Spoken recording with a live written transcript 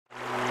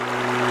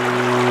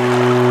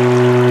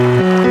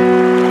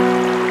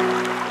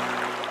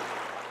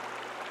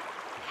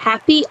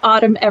Happy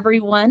autumn,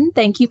 everyone.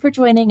 Thank you for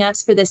joining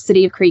us for this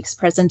City of Creeks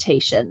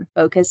presentation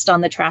focused on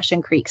the Trash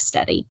and Creek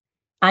study.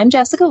 I'm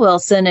Jessica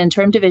Wilson,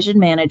 Interim Division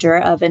Manager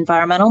of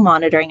Environmental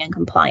Monitoring and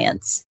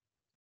Compliance.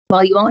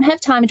 While you won't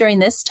have time during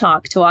this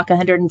talk to walk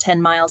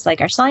 110 miles like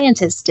our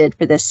scientists did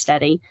for this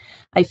study,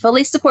 I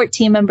fully support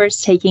team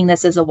members taking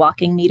this as a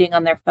walking meeting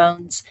on their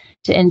phones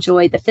to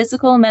enjoy the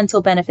physical and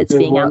mental benefits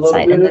being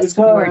outside in this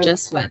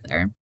gorgeous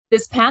weather.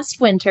 This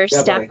past winter,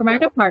 staff from our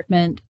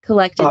department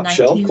collected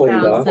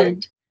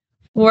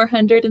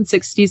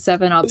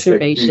 19,467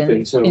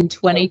 observations in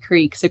 20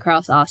 creeks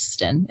across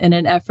Austin in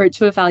an effort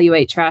to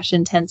evaluate trash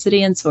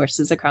intensity and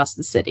sources across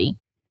the city.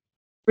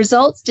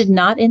 Results did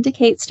not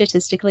indicate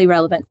statistically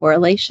relevant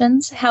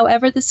correlations.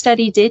 However, the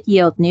study did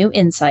yield new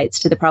insights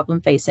to the problem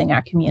facing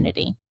our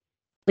community.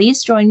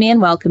 Please join me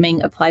in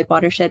welcoming Applied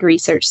Watershed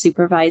Research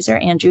Supervisor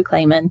Andrew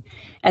Clamann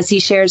as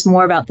he shares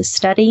more about the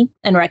study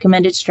and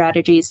recommended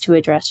strategies to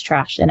address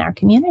trash in our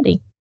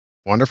community.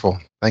 Wonderful.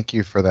 Thank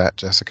you for that,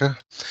 Jessica.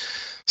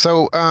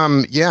 So,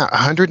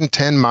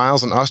 110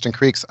 miles in Austin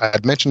Creeks. I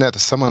had mentioned that to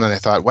someone and I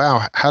thought,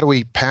 wow, how do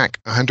we pack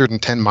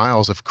 110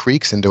 miles of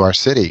creeks into our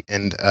city?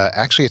 And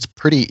actually, it's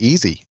pretty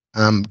easy.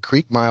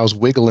 Creek miles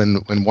wiggle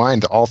and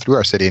wind all through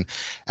our city. And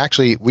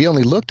actually, we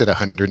only looked at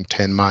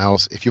 110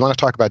 miles. If you want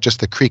to talk about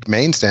just the creek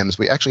main stems,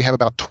 we actually have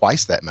about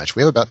twice that much.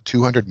 We have about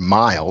 200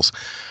 miles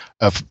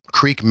of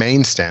creek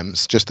main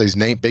stems, just these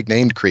big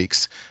named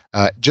creeks,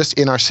 just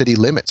in our city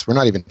limits. We're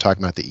not even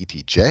talking about the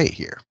ETJ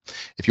here.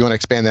 If you want to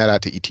expand that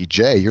out to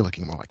ETJ, you're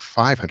looking more like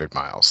 500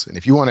 miles. And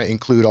if you want to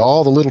include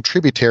all the little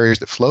tributaries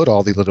that flow to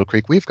all these little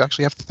creeks, we've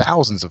actually have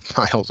thousands of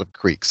miles of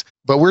creeks.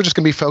 But we're just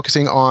going to be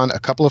focusing on a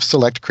couple of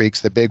select creeks,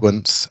 the big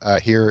ones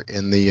here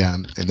in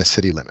the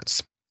city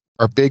limits.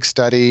 Our big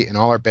study and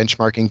all our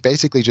benchmarking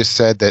basically just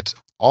said that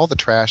all the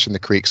trash in the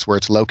creeks, where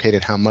it's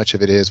located, how much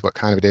of it is, what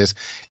kind of it is,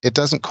 it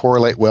doesn't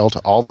correlate well to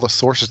all the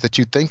sources that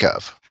you'd think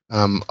of.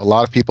 A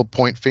lot of people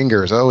point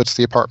fingers. Oh, it's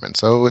the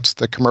apartments. Oh, it's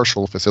the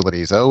commercial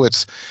facilities. Oh,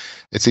 it's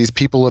these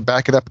people that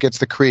back it up against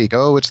the creek.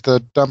 Oh, it's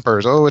the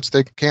dumpers. Oh, it's the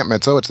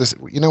encampments. Oh, it's this.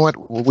 You know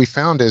what we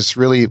found is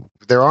really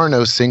there are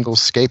no single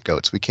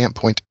scapegoats. We can't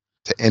point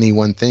to any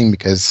one thing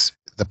because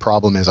the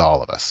problem is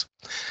all of us.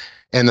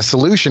 And the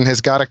solution has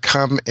got to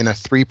come in a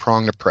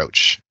three-pronged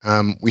approach.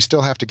 We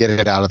still have to get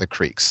it out of the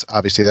creeks.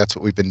 Obviously, that's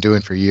what we've been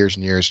doing for years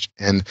and years.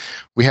 And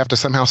we have to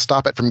somehow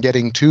stop it from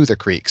getting to the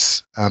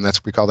creeks.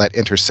 We call that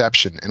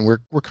interception. And we're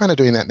kind of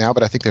doing that now,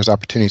 but I think there's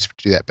opportunities to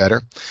do that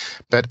better.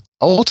 But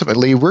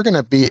ultimately, we're going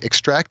to be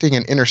extracting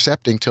and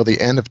intercepting till the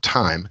end of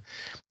time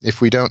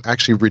if we don't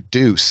actually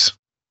reduce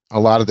a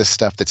lot of this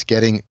stuff that's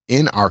getting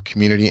in our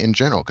community in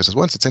general. Because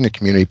once it's in the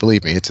community,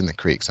 believe me, it's in the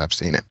creeks. I've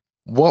seen it.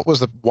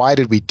 Why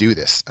did we do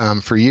this?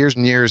 For years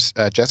and years,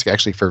 Jessica,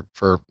 actually for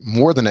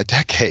more than a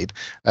decade,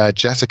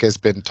 Jessica has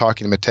been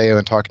talking to Mateo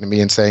and talking to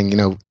me and saying,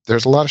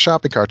 there's a lot of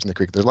shopping carts in the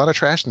creek. There's a lot of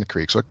trash in the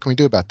creeks. What can we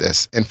do about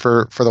this? And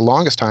for the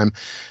longest time,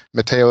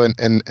 Mateo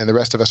and the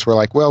rest of us were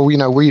like, well, we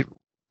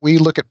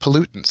look at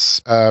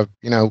pollutants. A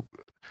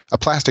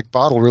plastic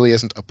bottle really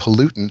isn't a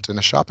pollutant, and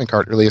a shopping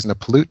cart really isn't a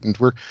pollutant.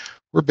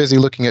 We're busy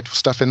looking at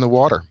stuff in the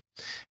water.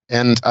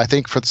 And I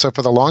think for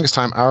the longest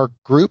time, our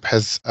group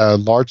has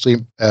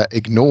largely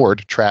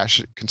ignored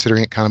trash,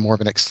 considering it kind of more of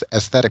an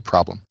aesthetic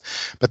problem.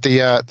 But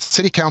the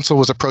city council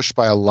was approached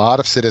by a lot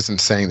of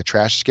citizens saying the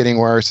trash is getting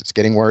worse. It's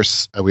getting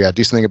worse. We got to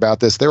do something about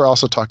this. They were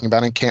also talking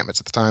about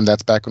encampments at the time.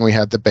 That's back when we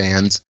had the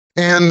bans.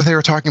 And they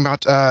were talking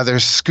about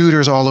there's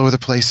scooters all over the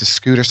place.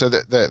 So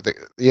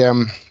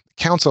the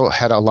council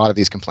had a lot of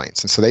these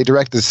complaints. And so they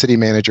directed the city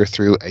manager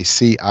through a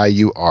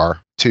CIUR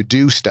to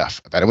do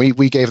stuff about it.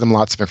 We gave them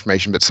lots of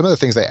information, but some of the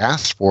things they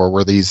asked for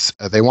were these,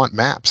 they want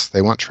maps,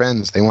 they want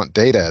trends, they want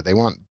data, they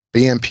want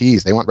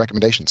BMPs, they want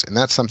recommendations. And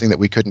that's something that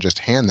we couldn't just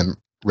hand them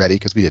ready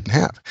because we didn't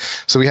have.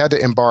 So we had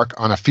to embark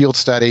on a field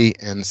study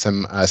and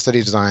some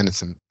study design and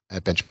some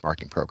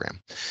benchmarking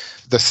program.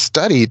 The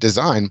study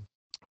design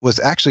was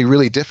actually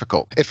really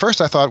difficult. At first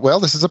I thought, well,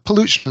 this is a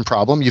pollution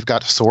problem. You've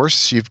got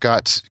source, you've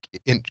got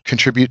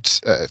contribute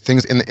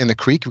things in the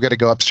creek. We've got to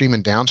go upstream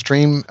and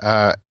downstream,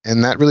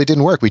 and that really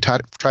didn't work. We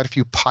tried a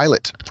few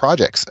pilot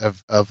projects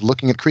of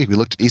looking at creek. We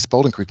looked at East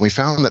Bolden Creek, and we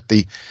found that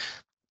the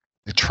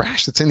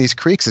trash that's in these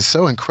creeks is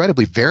so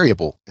incredibly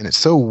variable, and it's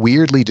so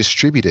weirdly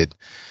distributed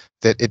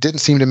that it didn't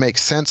seem to make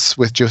sense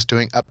with just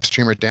doing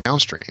upstream or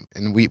downstream.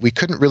 And we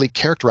couldn't really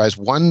characterize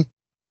one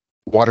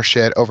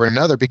watershed over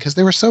another because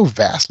they were so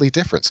vastly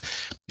different.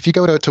 If you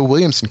go to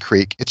Williamson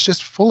Creek, it's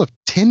just full of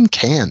tin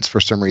cans for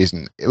some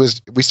reason.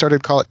 We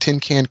started to call it Tin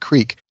Can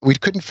Creek. We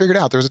couldn't figure it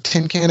out. There was a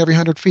tin can every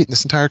 100 feet in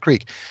this entire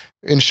creek.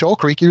 In Shoal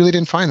Creek, you really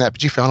didn't find that,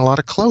 but you found a lot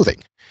of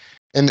clothing.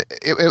 And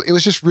it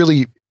was just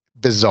really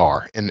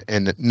bizarre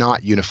and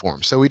not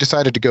uniform. So we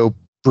decided to go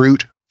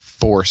brute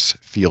force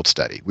field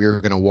study. We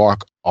were going to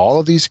walk all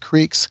of these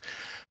creeks,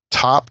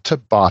 top to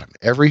bottom.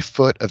 Every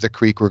foot of the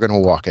creek, we're going to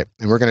walk it.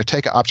 And we're going to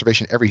take an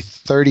observation every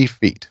 30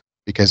 feet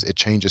because it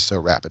changes so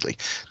rapidly.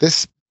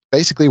 This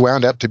basically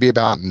wound up to be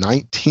about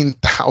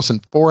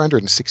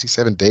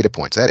 19,467 data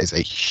points. That is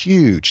a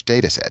huge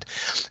data set.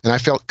 And I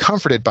felt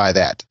comforted by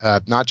that,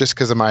 not just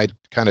because of my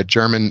kind of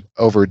German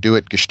overdo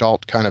it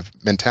Gestalt kind of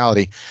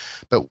mentality,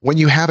 but when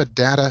you have a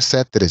data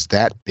set that is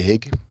that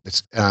big,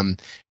 it's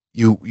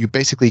you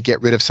basically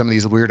get rid of some of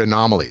these weird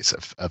anomalies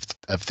of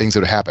things that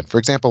would happen. For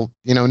example,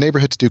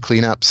 neighborhoods do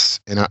cleanups,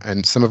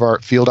 and some of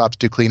our field ops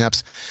do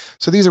cleanups.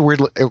 So these are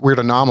weird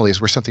anomalies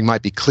where something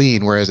might be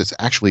clean, whereas it's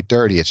actually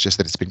dirty. It's just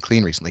that it's been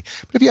clean recently.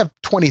 But if you have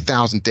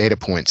 20,000 data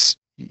points,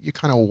 you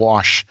kind of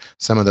wash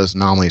some of those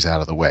anomalies out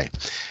of the way.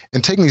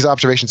 And taking these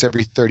observations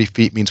every 30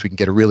 feet means we can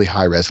get a really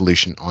high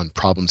resolution on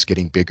problems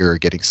getting bigger or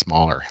getting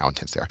smaller, how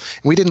intense they are.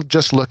 And we didn't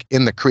just look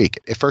in the creek.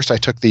 At first, I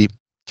took the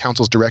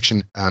council's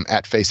direction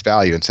at face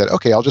value and said,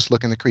 okay, I'll just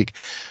look in the creek.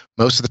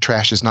 Most of the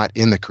trash is not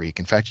in the creek.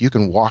 In fact, you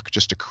can walk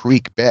just a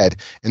creek bed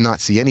and not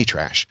see any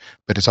trash,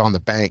 but it's on the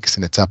banks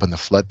and it's up in the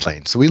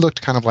floodplain. So we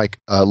looked kind of like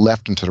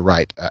left and to the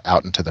right,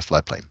 out into the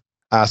floodplain.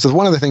 So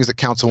one of the things that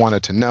council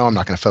wanted to know, I'm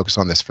not going to focus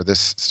on this for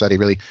this study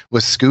really,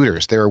 was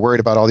scooters. They were worried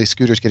about all these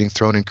scooters getting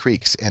thrown in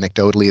creeks.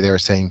 Anecdotally, they were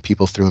saying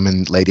people threw them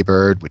in Lady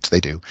Bird, which they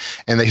do,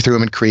 and they threw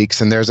them in creeks.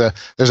 And there's a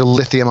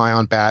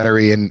lithium-ion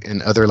battery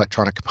and other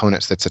electronic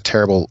components that's a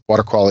terrible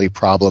water quality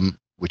problem,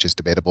 which is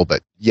debatable.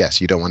 But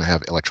yes, you don't want to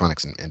have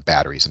electronics and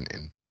batteries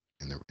in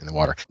the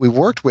water. We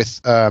worked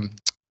with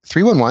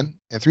 311,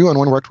 and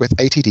 311 worked with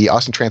ATD,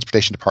 Austin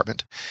Transportation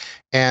Department,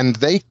 and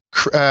they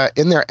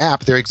in their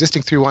app, their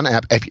existing 311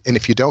 app, and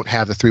if you don't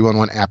have the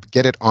 311 app,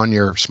 get it on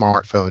your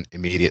smartphone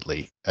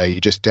immediately. You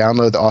just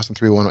download the Austin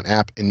 311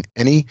 app, and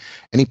any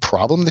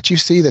problem that you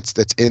see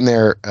that's in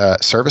their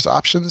service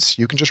options,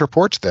 you can just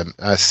report to them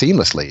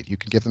seamlessly. You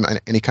can give them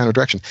any kind of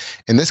direction.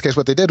 In this case,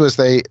 what they did was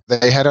they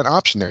had an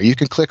option there. You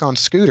can click on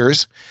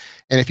scooters,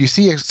 and if you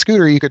see a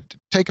scooter, you could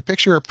take a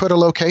picture or put a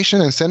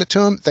location and send it to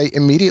them. They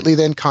immediately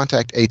then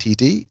contact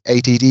ATD.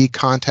 ATD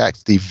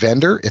contacts the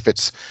vendor if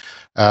it's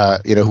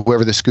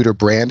whoever the scooter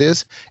brand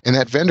is, and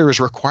that vendor is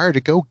required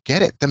to go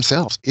get it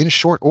themselves in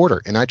short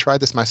order. And I tried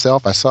this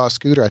myself. I saw a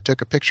scooter, I took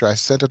a picture, I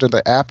sent it to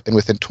the app, and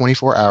within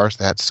 24 hours,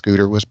 that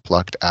scooter was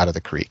plucked out of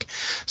the creek.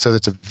 So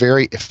it's a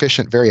very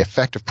efficient, very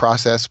effective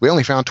process. We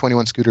only found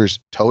 21 scooters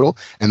total,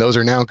 and those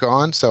are now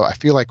gone. So I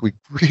feel like we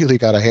really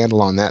got a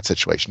handle on that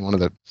situation. One of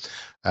the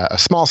a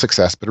small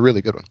success, but a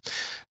really good one.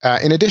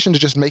 In addition to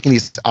just making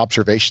these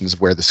observations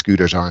of where the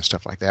scooters are and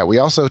stuff like that, we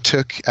also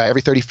took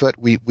every 30 foot,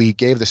 we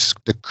gave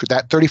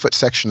that 30-foot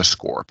section a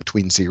score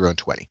between 0 and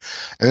 20.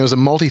 And it was a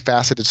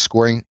multifaceted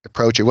scoring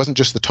approach. It wasn't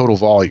just the total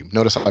volume.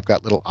 Notice I've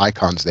got little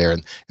icons there.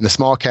 And in the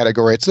small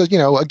category, it's a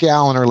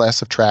gallon or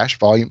less of trash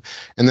volume.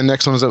 And the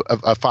next one is a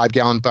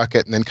 5-gallon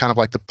bucket, and then kind of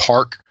like the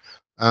park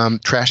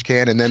trash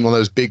can, and then one of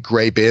those big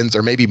gray bins,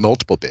 or maybe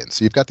multiple bins.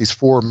 So you've got these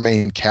 4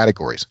 main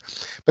categories.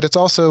 But it's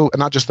also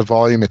not just the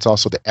volume, it's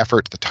also the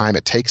effort, the time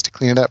it takes to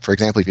clean it up. For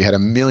example, if you had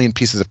 1 million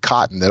pieces of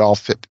cotton that all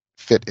fit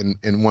in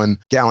 1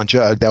 gallon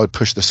jug, that would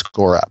push the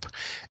score up.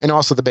 And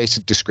also the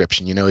basic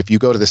description. If you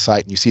go to the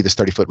site and you see this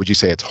 30-foot, would you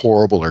say it's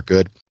horrible or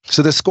good?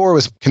 So the score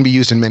can be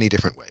used in many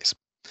different ways.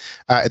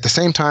 At the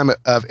same time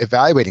of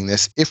evaluating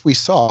this, if we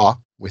saw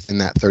within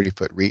that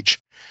 30-foot reach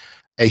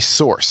a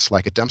source,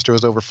 like a dumpster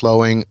was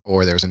overflowing,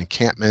 or there was an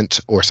encampment,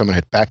 or someone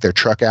had backed their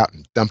truck out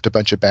and dumped a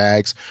bunch of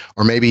bags,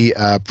 or maybe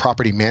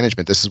property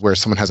management. This is where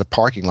someone has a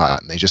parking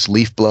lot and they just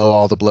leaf blow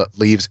all the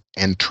leaves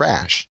and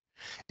trash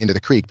into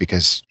the creek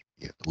because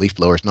the leaf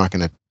blower is not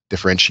going to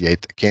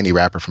differentiate the candy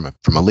wrapper from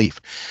a leaf.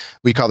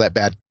 We call that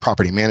bad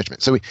property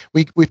management. So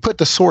we put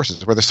the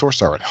sources where the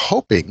sources are,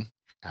 hoping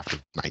after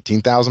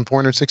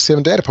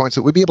 19,467 data points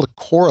that we'd be able to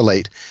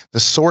correlate the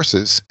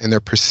sources and their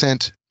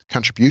percent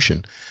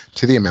contribution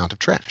to the amount of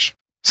trash.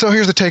 So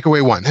here's the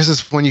takeaway 1. This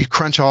is when you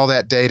crunch all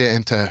that data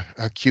into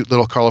a cute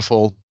little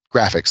colorful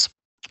graphics.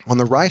 On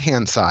the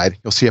right-hand side,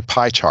 you'll see a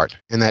pie chart,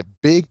 and that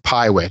big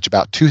pie wedge,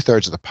 about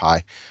 2/3 of the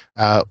pie,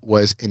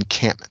 was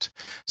encampment.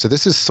 So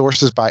this is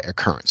sources by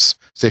occurrence.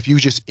 So if you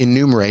just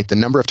enumerate the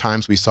number of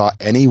times we saw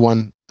any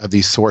one of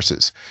these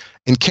sources,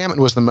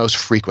 encampment was the most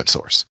frequent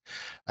source.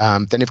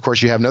 Then, of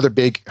course, you have another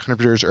big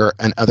contributors, or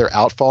another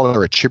outfall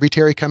or a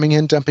tributary coming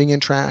in, dumping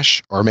in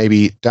trash, or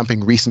maybe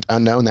dumping recent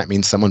unknown. That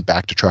means someone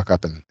backed a truck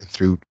up and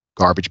threw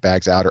garbage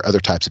bags out, or other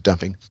types of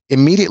dumping.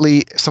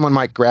 Immediately, someone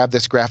might grab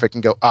this graphic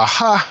and go,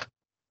 aha,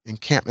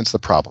 encampment's the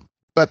problem.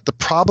 But the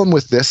problem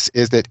with this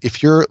is that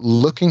if you're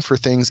looking for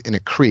things in a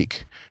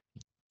creek,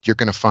 you're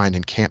going to find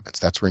encampments.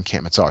 That's where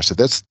encampments are. So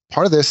that's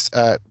part of this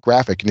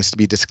graphic needs to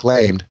be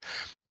disclaimed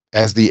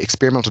as the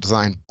experimental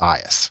design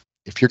bias.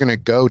 If you're going to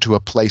go to a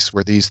place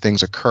where these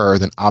things occur,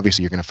 then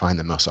obviously you're going to find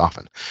them most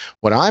often.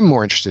 What I'm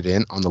more interested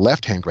in on the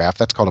left-hand graph,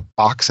 that's called a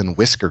box and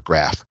whisker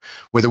graph,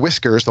 where the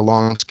whiskers, the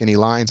long skinny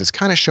lines, is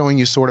kind of showing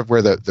you sort of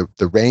where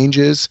the range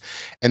is.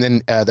 And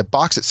then the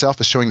box itself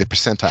is showing the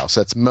percentile.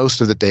 So that's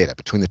most of the data.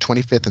 Between the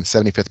 25th and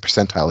 75th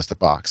percentile is the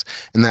box.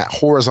 And that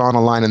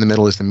horizontal line in the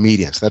middle is the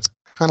median. So that's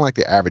kind of like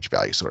the average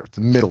value, sort of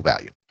the middle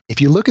value. If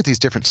you look at these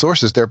different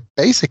sources, they're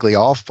basically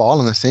all fall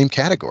in the same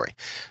category.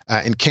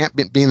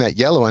 Encampment being that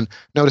yellow one,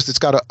 notice it's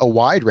got a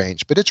wide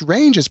range, but its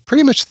range is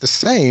pretty much the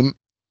same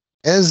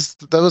as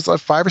those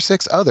 5 or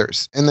 6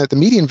 others, and that the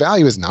median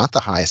value is not the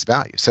highest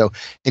value. So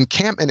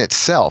encampment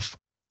itself,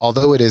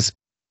 although it is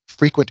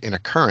frequent in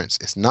occurrence,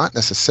 is not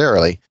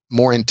necessarily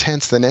more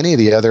intense than any of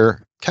the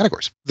other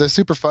categories. The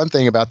super fun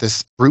thing about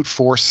this brute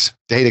force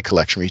data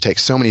collection, where you take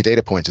so many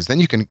data points, is then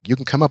you can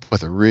come up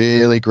with a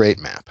really great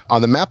map.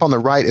 On the map on the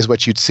right is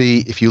what you'd see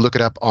if you look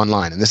it up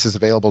online, and this is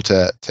available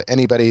to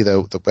anybody,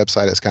 though the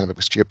website is kind of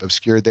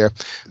obscured there.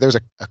 There's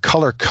a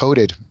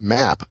color-coded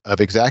map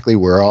of exactly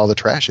where all the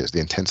trash is. The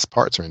intense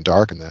parts are in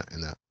dark, and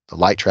the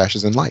light trash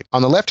is in light.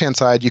 On the left-hand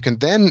side, you can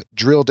then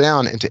drill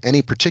down into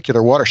any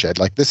particular watershed.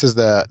 Like this is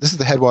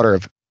the headwater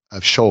of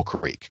Shoal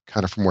Creek,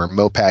 kind of from where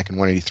Mopac and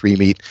 183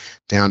 meet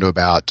down to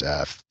about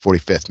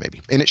 45th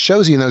maybe. And it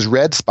shows you in those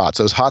red spots,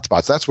 those hot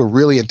spots, that's where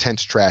really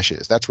intense trash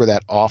is. That's where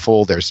that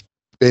awful, there's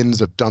bins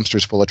of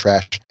dumpsters full of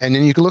trash. And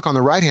then you can look on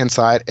the right-hand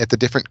side at the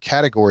different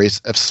categories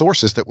of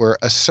sources that were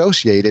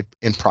associated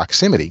in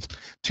proximity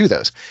to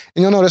those.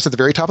 And you'll notice at the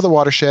very top of the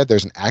watershed,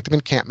 there's an active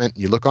encampment.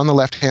 You look on the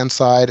left-hand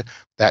side,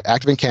 that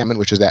active encampment,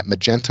 which is that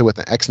magenta with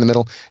an X in the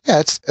middle, yeah,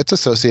 it's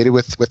associated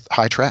with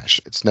high trash.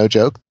 It's no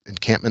joke.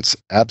 Encampments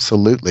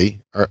absolutely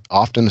are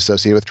often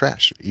associated with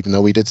trash, even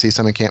though we did see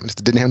some encampments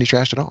that didn't have any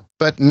trash at all.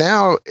 But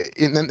now,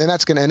 and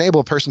that's going to enable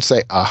a person to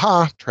say,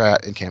 aha,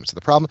 encampments are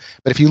the problem.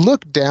 But if you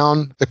look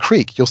down the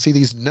creek, you'll see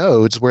these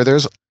nodes where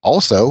there's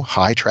also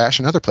high trash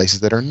in other places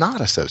that are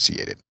not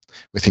associated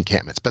with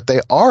encampments, but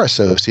they are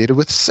associated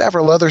with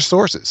several other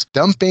sources.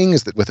 Dumping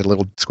is with a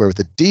little square with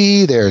a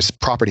D. There's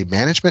property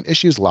management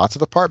issues, lots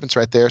of apartments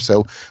right there,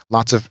 so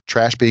lots of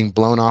trash being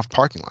blown off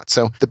parking lots.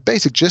 So the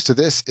basic gist of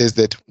this is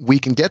that we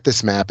can get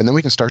this map, and then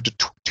we can start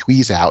to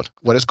tweeze out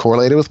what is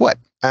correlated with what.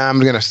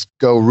 I'm going to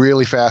go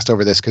really fast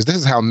over this because this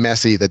is how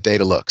messy the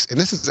data looks. And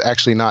this is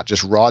actually not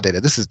just raw data.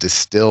 This is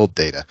distilled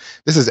data.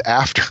 This is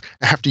after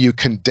you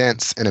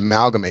condense and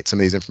amalgamate some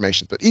of these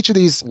information. But each of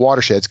these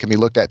watersheds can be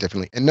looked at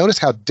differently. And notice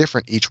how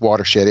different each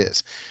watershed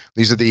is.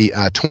 These are the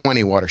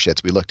 20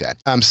 watersheds we looked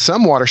at.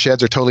 Some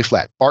watersheds are totally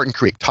flat. Barton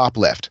Creek, top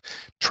left.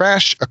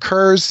 Trash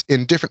occurs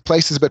in different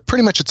places, but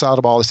pretty much it's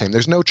all the same.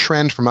 There's no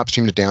trend from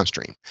upstream to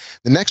downstream.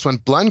 The next one,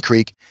 Blund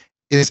Creek,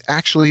 is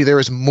actually there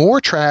is more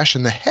trash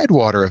in the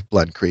headwater of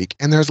Blund Creek,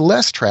 and there's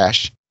less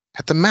trash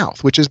at the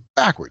mouth, which is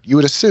backward. You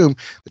would assume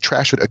the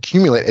trash would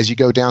accumulate as you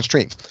go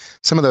downstream.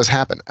 Some of those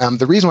happen.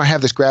 The reason why I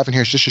have this graph in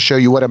here is just to show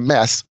you what a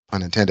mess,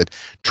 pun intended,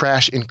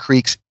 trash in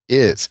creeks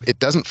is. It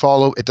doesn't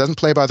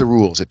play by the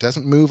rules. It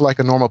doesn't move like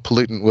a normal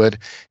pollutant would,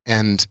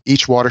 and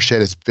each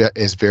watershed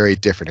is very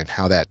different in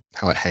how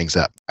it hangs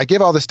up. I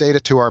give all this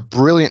data to our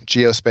brilliant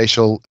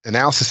geospatial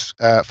analysis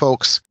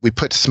folks. We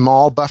put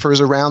small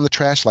buffers around the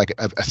trash, like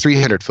a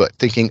 300 foot,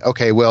 thinking,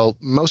 okay, well,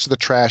 most of the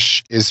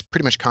trash is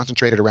pretty much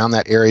concentrated around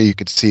that area. You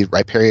could see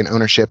riparian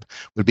ownership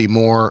would be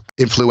more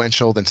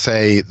influential than,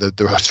 say, the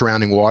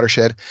surrounding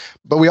watershed.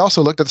 But we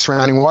also looked at the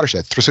surrounding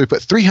watershed. So we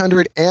put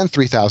 300 and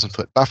 3,000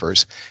 foot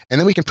buffers, and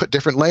then we can put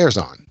different layers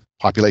on.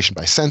 Population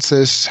by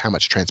census, how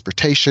much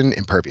transportation,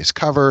 impervious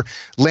cover,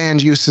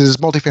 land uses,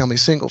 multifamily,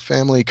 single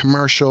family,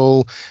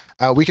 commercial.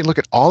 We can look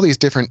at all these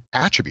different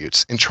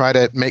attributes and try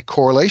to make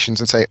correlations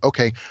and say,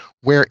 okay,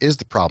 where is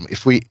the problem?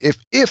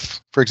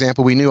 If, for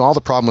example, we knew all the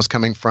problem was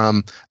coming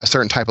from a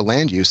certain type of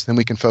land use, then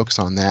we can focus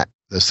on that,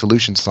 the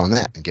solutions on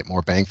that, and get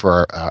more bang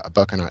for our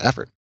buck on our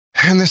effort.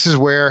 And this is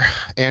where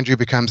Andrew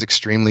becomes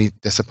extremely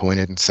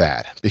disappointed and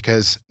sad,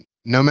 because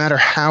no matter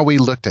how we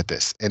looked at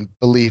this, and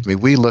believe me,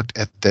 we looked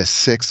at this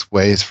 6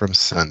 ways from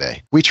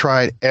Sunday. We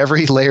tried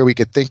every layer we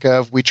could think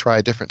of. We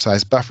tried different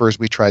size buffers.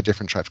 We tried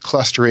different types of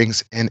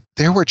clusterings, and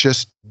there were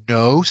just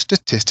no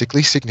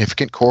statistically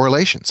significant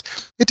correlations.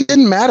 It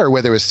didn't matter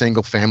whether it was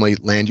single family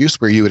land use,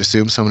 where you would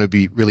assume someone would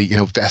be really,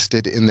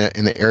 vested in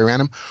the area around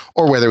them,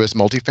 or whether it was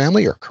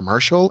multifamily or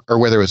commercial, or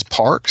whether it was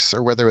parks,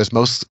 or whether it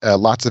was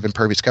lots of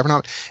impervious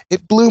cover.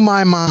 It blew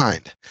my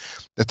mind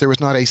that there was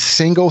not a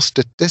single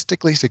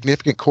statistically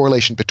significant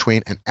correlation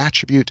between an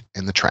attribute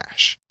and the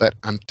trash. But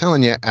I'm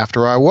telling you,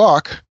 after I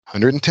walk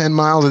 110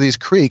 miles of these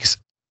creeks,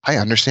 I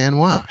understand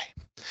why.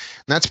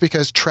 And that's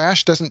because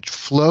trash doesn't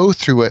flow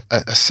through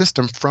a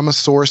system from a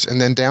source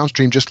and then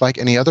downstream just like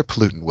any other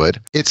pollutant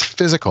would. It's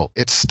physical.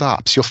 It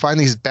stops. You'll find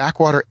these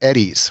backwater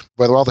eddies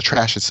where all the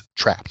trash is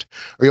trapped.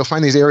 Or you'll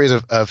find these areas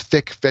of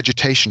thick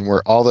vegetation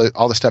where all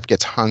the stuff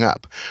gets hung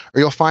up.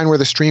 Or you'll find where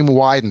the stream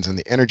widens and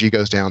the energy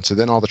goes down, so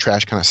then all the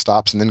trash kind of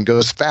stops and then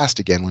goes fast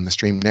again when the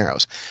stream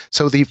narrows.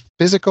 So the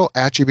physical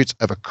attributes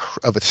of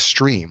a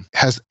stream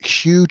has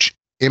huge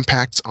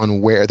impacts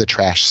on where the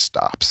trash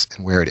stops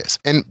and where it is.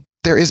 And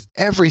there is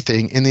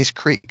everything in these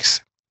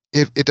creeks.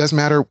 It doesn't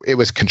matter. It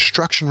was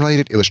construction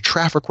related. It was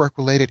traffic work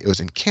related. It was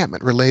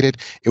encampment related.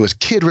 It was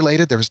kid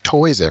related. There was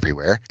toys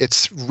everywhere.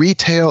 It's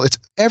retail. It's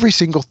every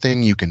single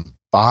thing you can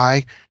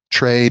buy,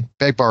 trade,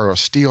 beg, borrow, or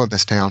steal in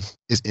this town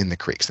is in the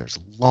creeks. There's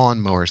lawn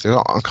mowers. There's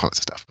all kinds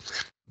of stuff.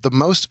 The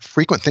most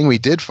frequent thing we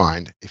did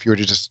find, if you were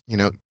to just,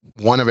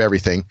 one of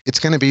everything, it's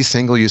going to be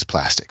single-use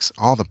plastics.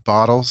 All the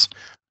bottles,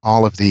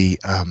 all of the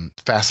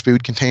fast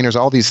food containers,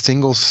 all these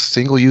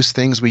single-use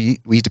things we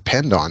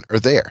depend on are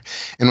there.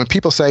 And when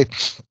people say,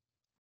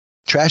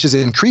 trash is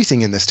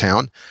increasing in this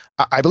town,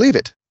 I believe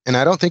it. And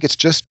I don't think it's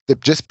just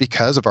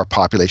because of our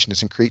population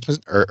is increasing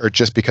or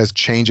just because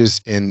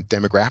changes in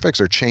demographics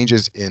or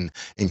changes in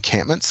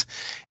encampments.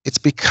 It's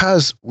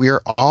because we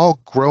are all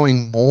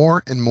growing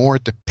more and more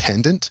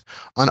dependent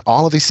on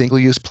all of these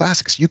single-use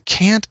plastics. You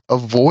can't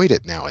avoid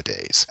it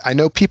nowadays. I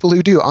know people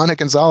who do. Ana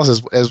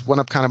Gonzalez is one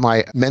of kind of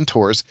my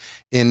mentors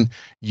in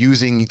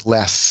using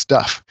less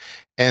stuff.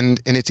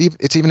 And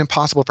it's even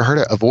impossible for her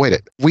to avoid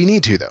it. We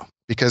need to, though,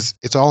 because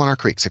it's all in our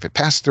creeks. If it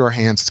passes through our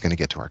hands, it's going to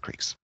get to our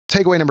creeks.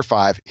 Takeaway number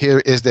 5 here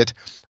is that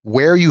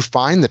where you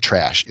find the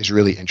trash is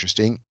really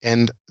interesting.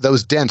 And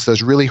those dense,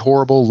 those really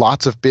horrible,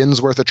 lots of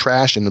bins worth of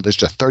trash, and there's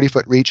just a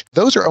 30-foot reach,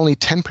 those are only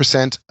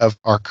 10% of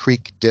our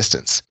creek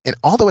distance. And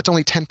although it's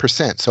only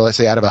 10%, so let's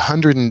say out of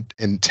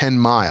 110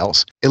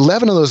 miles,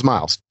 11 of those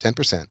miles,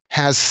 10%,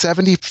 has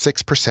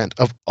 76%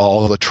 of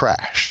all the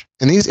trash.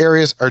 And these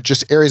areas are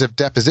just areas of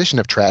deposition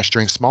of trash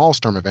during small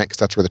storm event, because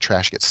that's where the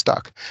trash gets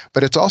stuck.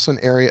 But it's also an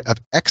area of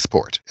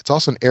export. It's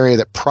also an area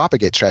that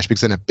propagates trash,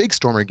 because in a big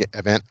storm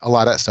event, a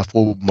lot of that stuff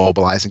will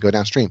mobilize and go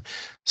downstream.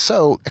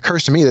 So it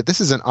occurs to me that this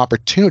is an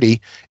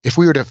opportunity. If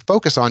we were to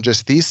focus on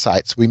just these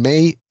sites, we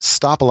may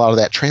stop a lot of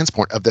that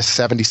transport of the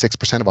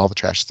 76% of all the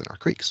trash that's in our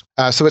creeks.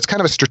 So it's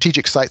kind of a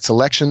strategic site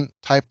selection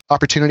type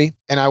opportunity.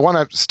 And I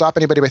want to stop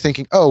anybody by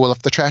thinking, oh, well,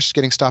 if the trash is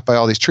getting stopped by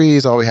all these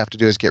trees, all we have to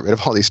do is get rid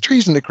of all these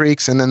trees in the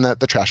creeks, and then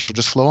the trash will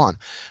just flow on,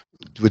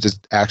 which is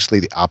actually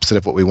the opposite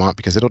of what we want,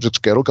 because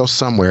it'll go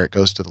somewhere. It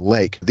goes to the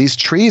lake. These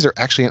trees are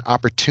actually an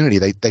opportunity.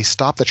 They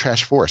stop the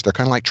trash for us. They're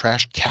kind of like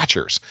trash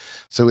catchers.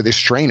 So they're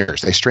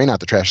strainers. They strain out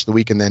the trash so that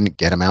we can then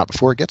get them out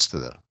before it gets to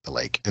the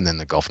lake and then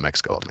the Gulf of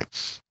Mexico ultimately.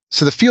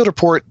 So the field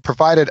report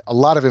provided a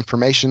lot of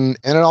information,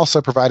 and it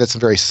also provided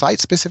some very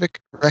site-specific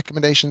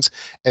recommendations,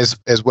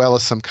 as well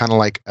as some kind of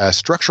like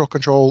structural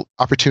control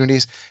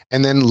opportunities,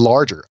 and then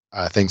larger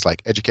things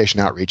like education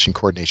outreach and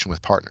coordination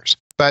with partners.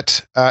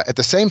 But at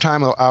the same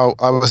time, I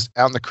was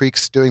out in the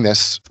creeks doing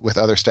this with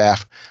other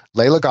staff.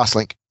 Layla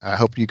Goslink, I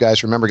hope you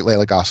guys remember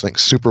Layla Goslink,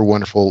 super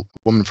wonderful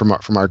woman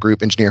from our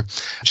group, engineer.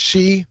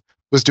 She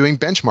was doing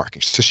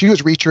benchmarking. So she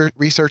was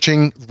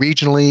researching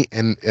regionally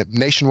and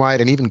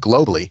nationwide and even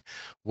globally,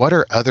 what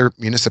are other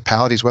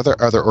municipalities, what are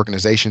other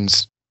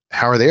organizations,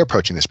 how are they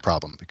approaching this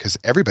problem? Because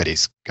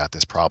everybody's got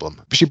this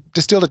problem. She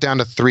distilled it down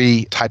to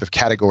 3 type of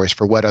categories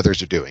for what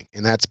others are doing.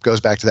 And that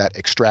goes back to that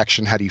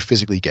extraction. How do you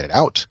physically get it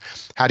out?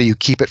 How do you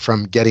keep it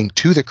from getting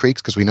to the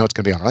creeks, because we know it's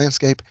going to be on our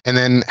landscape? And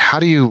then how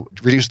do you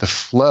reduce the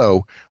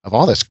flow of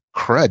all this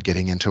crud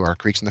getting into our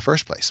creeks in the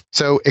first place?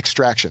 So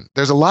extraction.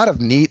 There's a lot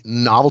of neat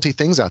novelty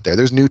things out there.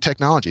 There's new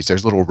technologies.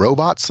 There's little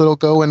robots that'll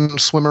go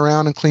and swim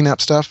around and clean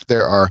up stuff.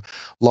 There are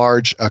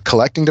large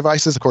collecting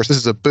devices. Of course, this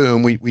is a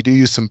boom. We do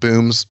use some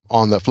booms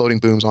on the floating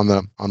booms on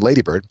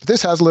Ladybird. But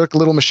this has a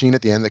little machine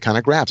at the end that kind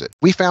of grabs it.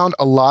 We found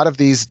a lot of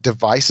these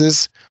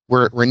devices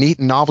were neat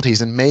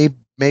novelties and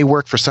may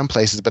work for some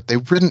places, but they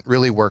wouldn't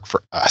really work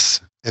for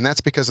us. And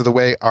that's because of the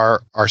way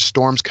our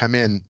storms come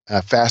in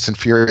fast and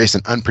furious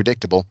and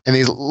unpredictable. And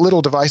these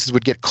little devices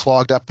would get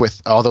clogged up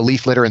with all the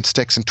leaf litter and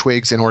sticks and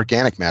twigs and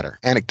organic matter.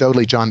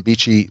 Anecdotally, John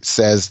Beachy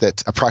says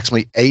that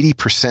approximately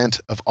 80%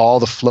 of all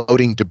the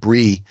floating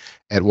debris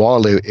at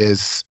Waterloo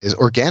is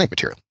organic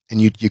material. And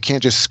you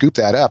can't just scoop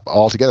that up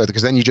all together,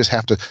 because then you just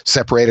have to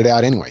separate it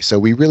out anyway. So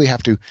we really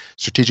have to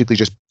strategically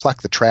just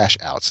pluck the trash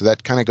out. So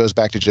that kind of goes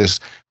back to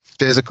just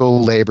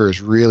physical labor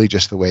is really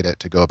just the way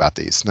to go about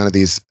these. None of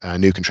these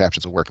new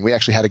contraptions will work. And we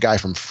actually had a guy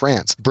from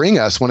France bring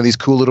us one of these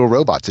cool little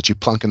robots that you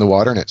plunk in the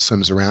water and it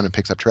swims around and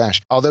picks up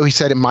trash. Although he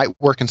said it might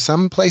work in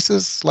some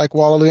places like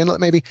Waterloo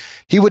Inlet maybe,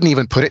 he wouldn't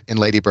even put it in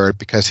Ladybird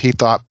because he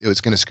thought it was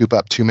going to scoop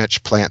up too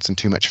much plants and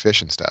too much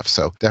fish and stuff.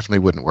 So definitely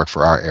wouldn't work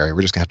for our area.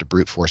 We're just going to have to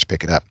brute force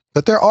pick it up.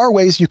 But there are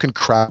ways you can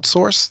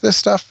crowdsource this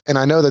stuff. And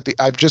I know that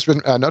I've just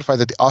been notified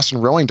that the Austin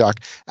Rowing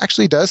Dock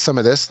actually does some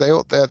of this. They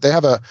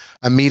have a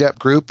meetup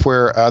group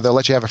where they'll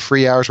let you have a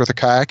free hour's worth of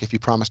kayak if you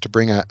promise to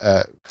bring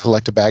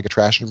collect a bag of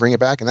trash and bring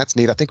it back. And that's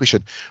neat. I think we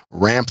should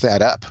ramp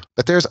that up.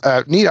 But there's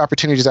neat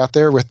opportunities out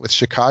there with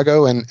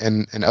Chicago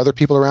and other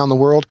people around the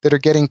world that are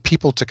getting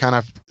people to kind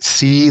of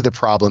see the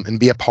problem and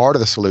be a part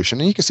of the solution.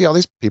 And you can see all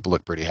these people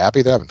look pretty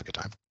happy. They're having a good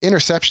time.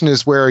 Interception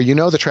is where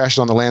the trash is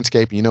on the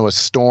landscape, a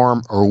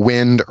storm or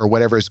wind or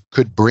whatever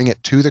could bring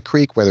it to the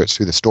creek, whether it's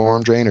through the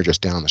storm drain or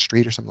just down the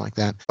street or something like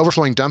that.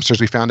 Overflowing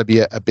dumpsters we found to be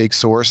a big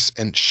source,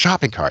 and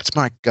shopping carts.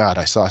 My God,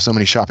 I saw so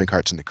many shopping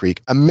carts in the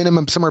creek. A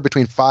minimum somewhere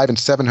between 500 and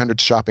 700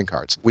 shopping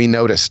carts we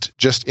noticed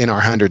just in our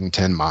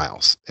 110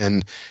 miles.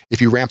 And if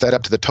you ramp that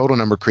up to the total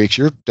number of creeks,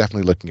 you're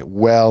definitely looking at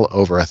well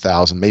over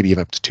 1,000, maybe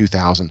even up to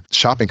 2,000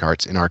 shopping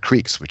carts in our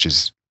creeks, which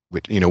is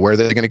where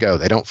they're going to go.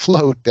 They don't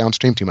float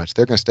downstream too much.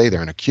 They're going to stay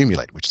there and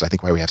accumulate, which is, I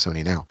think, why we have so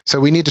many now.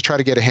 So we need to try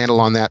to get a handle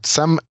on that.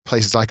 Some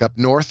places like up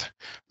north,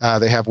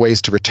 they have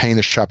ways to retain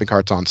the shopping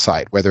carts on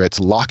site, whether it's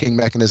locking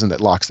mechanism that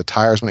locks the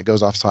tires when it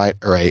goes off site,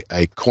 or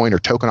a coin or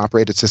token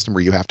operated system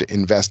where you have to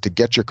invest to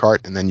get your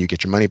cart and then you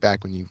get your money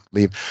back when you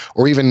leave.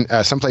 Or even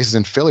some places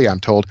in Philly, I'm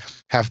told,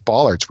 have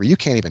bollards where you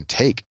can't even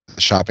take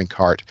the shopping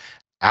cart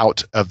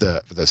out of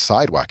the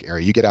sidewalk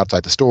area. You get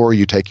outside the store,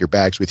 you take your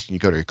bags with you, you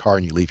go to your car,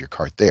 and you leave your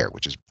cart there,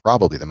 which is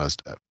probably the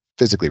most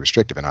physically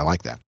restrictive, and I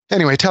like that.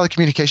 Anyway,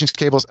 telecommunications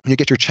cables, when you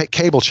get your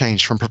cable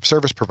changed from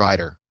service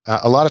provider,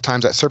 a lot of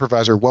times that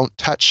supervisor won't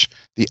touch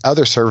the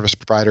other service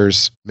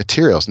provider's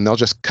materials, and they'll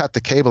just cut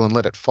the cable and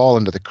let it fall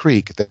into the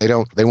creek.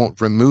 They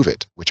won't remove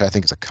it, which I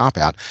think is a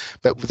cop-out.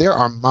 But there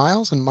are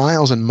miles and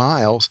miles and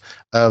miles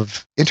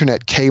of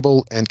internet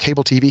cable and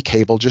cable TV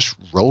cable just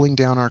rolling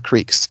down our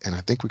creeks, and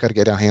I think we've got to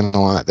get a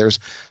handle on that. There's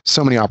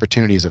so many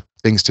opportunities of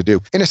things to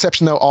do.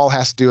 Interception, though, all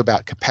has to do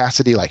about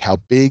capacity, like how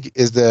big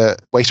is the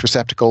waste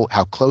receptacle,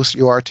 how close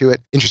you are to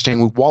it.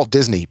 Interesting, with Walt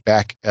Disney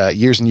back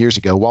years and years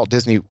ago, Walt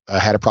Disney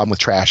had a problem with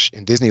trash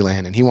in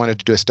Disneyland, and he wanted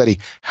to do a study.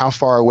 How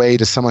far away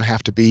does someone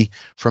have to be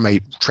from a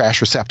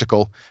trash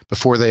receptacle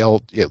before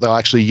they'll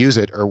actually use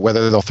it, or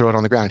whether they'll throw it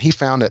on the ground? And he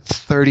found at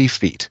 30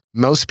 feet.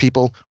 Most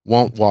people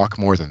won't walk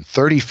more than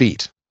 30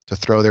 feet to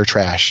throw their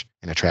trash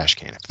in a trash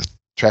can. If the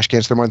trash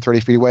can's more than 30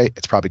 feet away,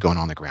 it's probably going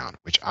on the ground,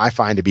 which I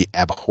find to be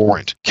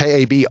abhorrent.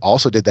 KAB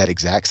also did that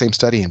exact same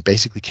study and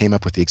basically came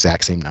up with the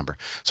exact same number.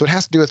 So it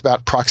has to do with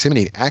about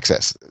proximity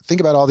access.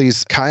 Think about all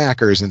these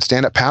kayakers and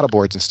stand-up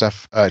paddleboards and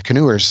stuff,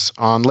 canoers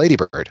on Lady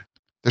Bird.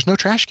 There's no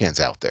trash cans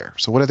out there.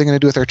 So what are they going to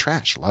do with their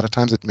trash? A lot of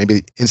times it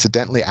maybe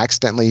incidentally,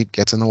 accidentally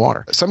gets in the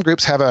water. Some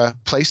groups have a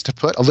place to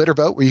put a litter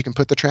boat where you can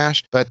put the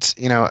trash, but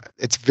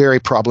it's very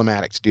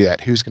problematic to do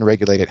that. Who's going to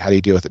regulate it? How do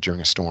you deal with it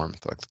during a storm?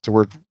 So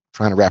we're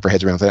trying to wrap our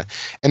heads around that.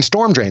 And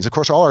storm drains. Of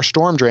course, all our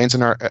storm drains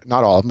in our,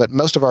 not all of them, but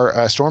most of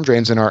our storm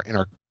drains in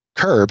our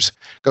curbs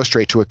go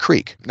straight to a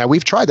creek. Now,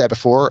 we've tried that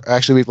before.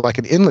 Actually, we've like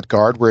an inlet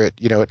guard where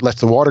it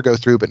lets the water go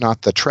through, but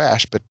not the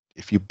trash. But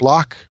if you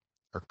block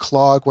or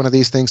clog one of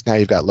these things, now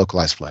you've got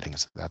localized flooding.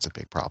 So that's a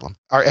big problem.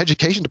 Our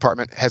education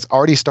department has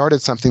already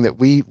started something that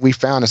we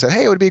found and said,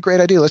 hey, it would be a great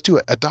idea. Let's do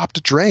it. Adopt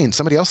a drain.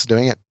 Somebody else is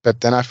doing it.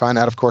 But then I find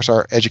out, of course,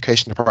 our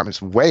education department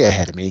is way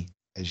ahead of me,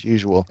 as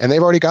usual. And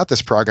they've already got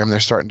this program. They're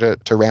starting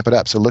to ramp it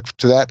up. So look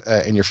to that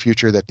in your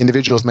future, that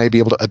individuals may be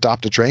able to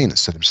adopt a drain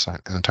instead of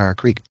an entire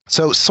creek.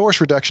 So source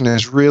reduction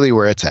is really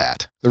where it's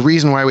at. The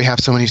reason why we have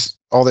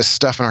all this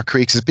stuff in our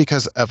creeks is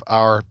because of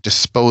our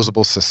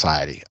disposable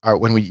society.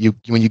 When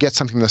you get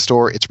something in the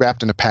store, it's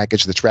wrapped in a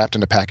package that's wrapped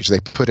in a package. They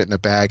put it in a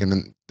bag, and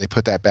then they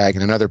put that bag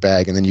in another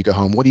bag, and then you go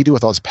home. What do you do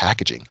with all this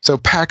packaging? So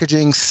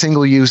packaging,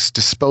 single-use,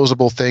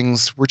 disposable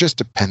things, we're just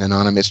dependent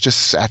on them. It's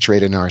just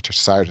saturated in our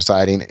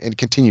society, and it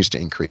continues to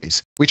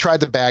increase. We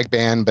tried the bag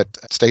ban, but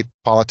state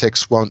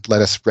politics won't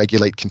let us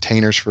regulate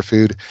containers for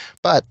food.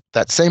 But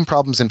that same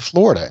problem's in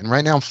Florida. And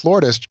right now,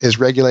 Florida is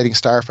regulating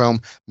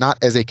styrofoam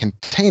not as a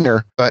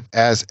container, but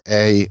as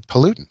a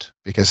pollutant,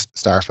 because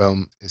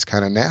styrofoam is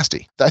kind of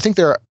nasty. I think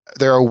there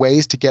are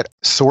ways to get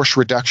source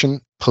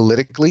reduction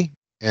politically,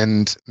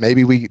 and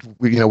maybe we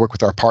work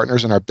with our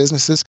partners and our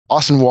businesses.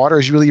 Austin Water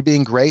is really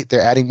being great.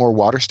 They're adding more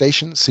water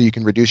stations so you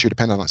can reduce your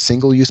dependence on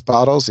single-use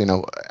bottles.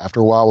 After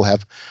a while, we'll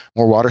have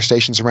more water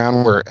stations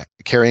around where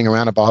carrying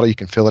around a bottle, you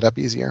can fill it up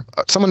easier.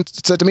 Someone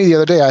said to me the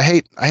other day, I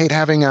hate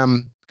having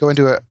go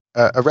into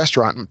a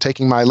restaurant and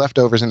taking my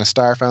leftovers in a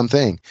styrofoam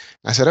thing.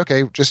 And I said,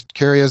 okay, just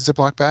carry a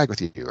Ziploc bag with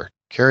you, or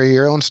carry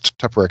your own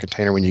Tupperware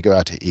container when you go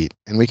out to eat.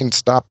 And we can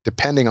stop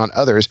depending on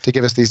others to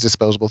give us these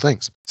disposable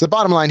things. So the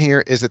bottom line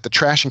here is that the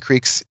trash in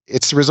creeks,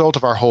 it's the result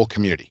of our whole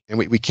community. And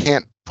we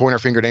can't point our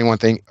finger at any one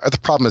thing. The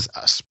problem is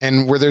us.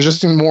 And there's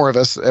just more of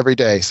us every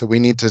day. So we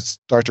need to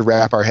start to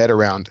wrap our head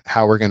around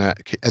how we're going to,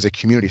 as a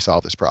community,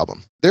 solve this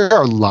problem. There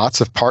are lots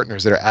of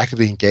partners that are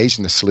actively engaged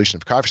in the solution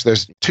of COGS.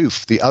 There's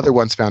TOOF, the Other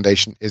Ones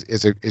Foundation,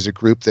 is a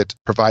group that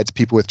provides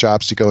people with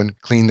jobs to go and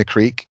clean the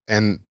creek.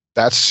 And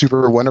that's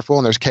super wonderful.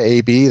 And there's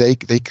KAB,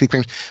 they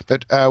clean,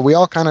 but we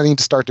all kind of need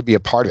to start to be a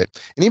part of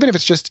it. And even if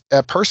it's just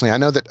personally, I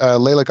know that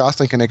Layla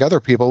Gosling and other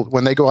people,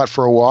 when they go out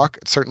for a walk,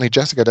 certainly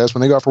Jessica does,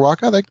 when they go out for a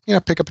walk, they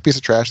pick up a piece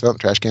of trash, throw it in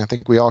the trash can. I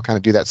think we all kind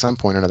of do that at some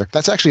point or another.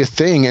 That's actually a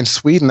thing. In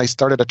Sweden, they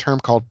started a term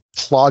called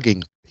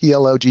plogging.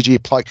 P-L-O-G-G,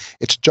 plug.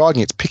 It's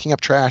jogging. It's picking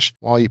up trash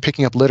while you're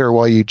picking up litter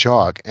while you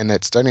jog. And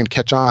it's starting to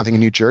catch on. I think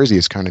New Jersey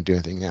is kind of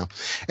doing things now.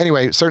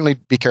 Anyway, certainly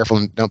be careful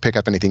and don't pick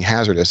up anything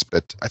hazardous.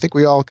 But I think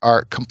we all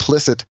are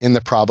complicit in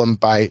the problem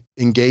by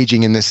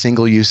engaging in this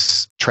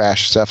single-use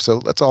trash stuff. So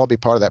let's all be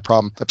part of that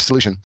problem, the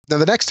solution. Now,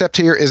 the next step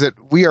here is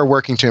that we are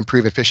working to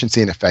improve efficiency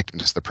and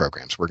effectiveness of the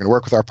programs. We're going to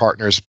work with our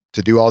partners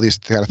to do all these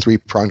kind of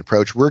three-pronged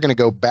approach. We're going to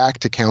go back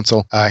to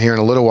council here in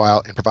a little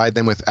while and provide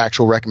them with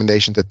actual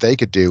recommendations that they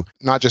could do,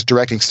 not just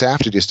directing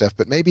staff to do stuff,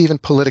 but maybe even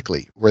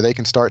politically, where they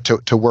can start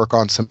to work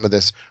on some of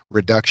this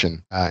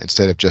reduction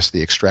instead of just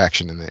the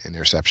extraction and the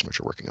interception, which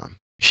we're working on.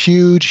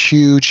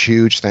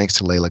 Huge thanks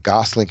to Layla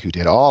Gosling, who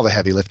did all the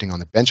heavy lifting on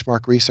the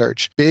benchmark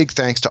research. Big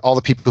thanks to all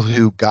the people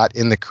who got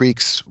in the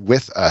creeks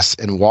with us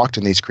and walked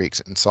in these creeks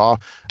and saw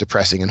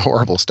depressing and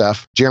horrible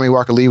stuff. Jeremy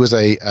Walker-Lee was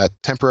a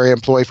temporary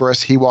employee for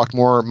us. He walked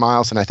more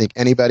miles than I think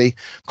anybody.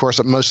 Of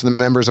course, most of the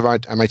members of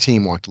my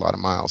team walked a lot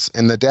of miles.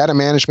 And the data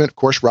management, of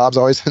course, Rob's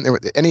always in there.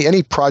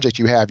 Any project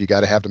you have, you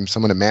got to have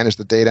someone to manage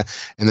the data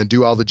and then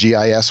do all the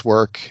GIS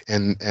work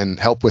and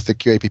help with the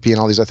QAPP and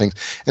all these other things.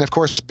 And of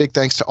course, big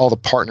thanks to all the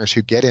partners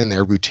who get in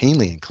there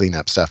routinely and clean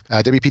up stuff.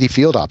 WPD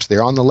field ops,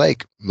 they're on the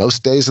lake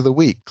most days of the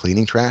week,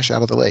 cleaning trash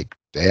out of the lake.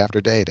 Day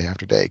after day, day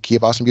after day. Key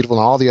of Boston Beautiful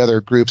and all the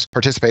other groups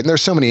participate. And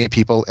there's so many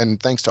people,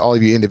 and thanks to all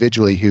of you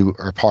individually who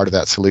are part of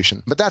that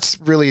solution. But that's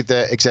really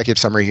the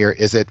executive summary here,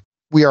 is that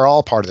we are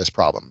all part of this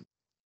problem.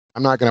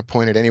 I'm not going to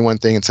point at any one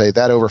thing and say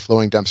that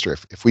overflowing dumpster.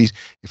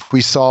 If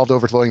we solved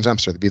overflowing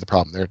dumpster, that'd be the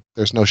problem.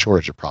 There's no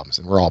shortage of problems,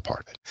 and we're all part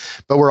of it.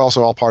 But we're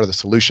also all part of the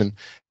solution.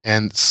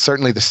 And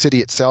certainly the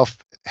city itself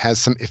has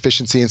some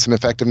efficiency and some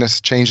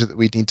effectiveness changes that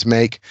we need to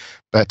make,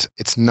 but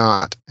it's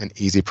not an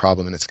easy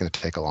problem, and it's going to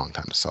take a long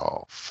time to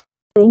solve.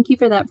 Thank you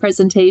for that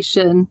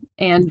presentation,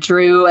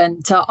 Andrew,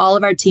 and to all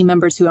of our team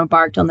members who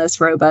embarked on this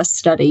robust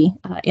study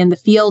in the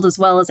field, as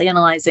well as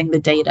analyzing the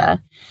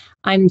data.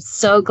 I'm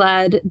so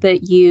glad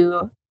that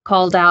you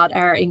called out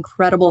our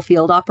incredible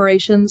field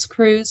operations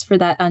crews for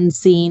that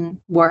unseen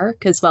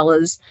work, as well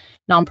as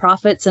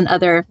nonprofits and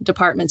other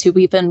departments who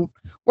we've been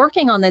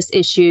working on this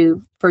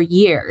issue for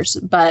years,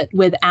 but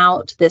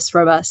without this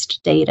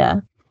robust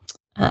data.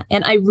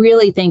 And I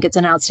really think it's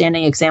an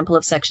outstanding example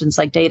of sections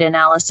like data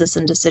analysis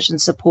and decision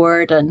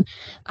support, and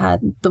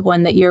the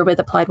one that you're with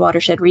Applied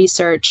Watershed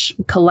Research,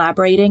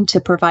 collaborating to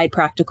provide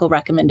practical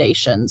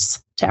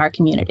recommendations to our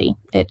community.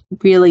 It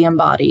really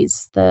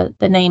embodies the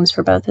names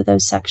for both of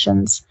those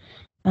sections.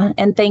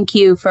 And thank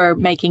you for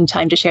making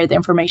time to share the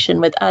information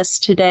with us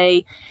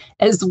today,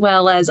 as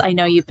well as I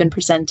know you've been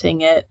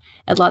presenting it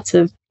at lots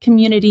of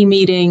community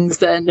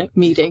meetings and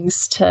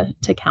meetings to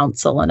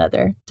council and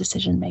other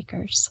decision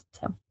makers.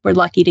 So we're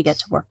lucky to get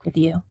to work with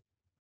you.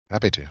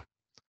 Happy to.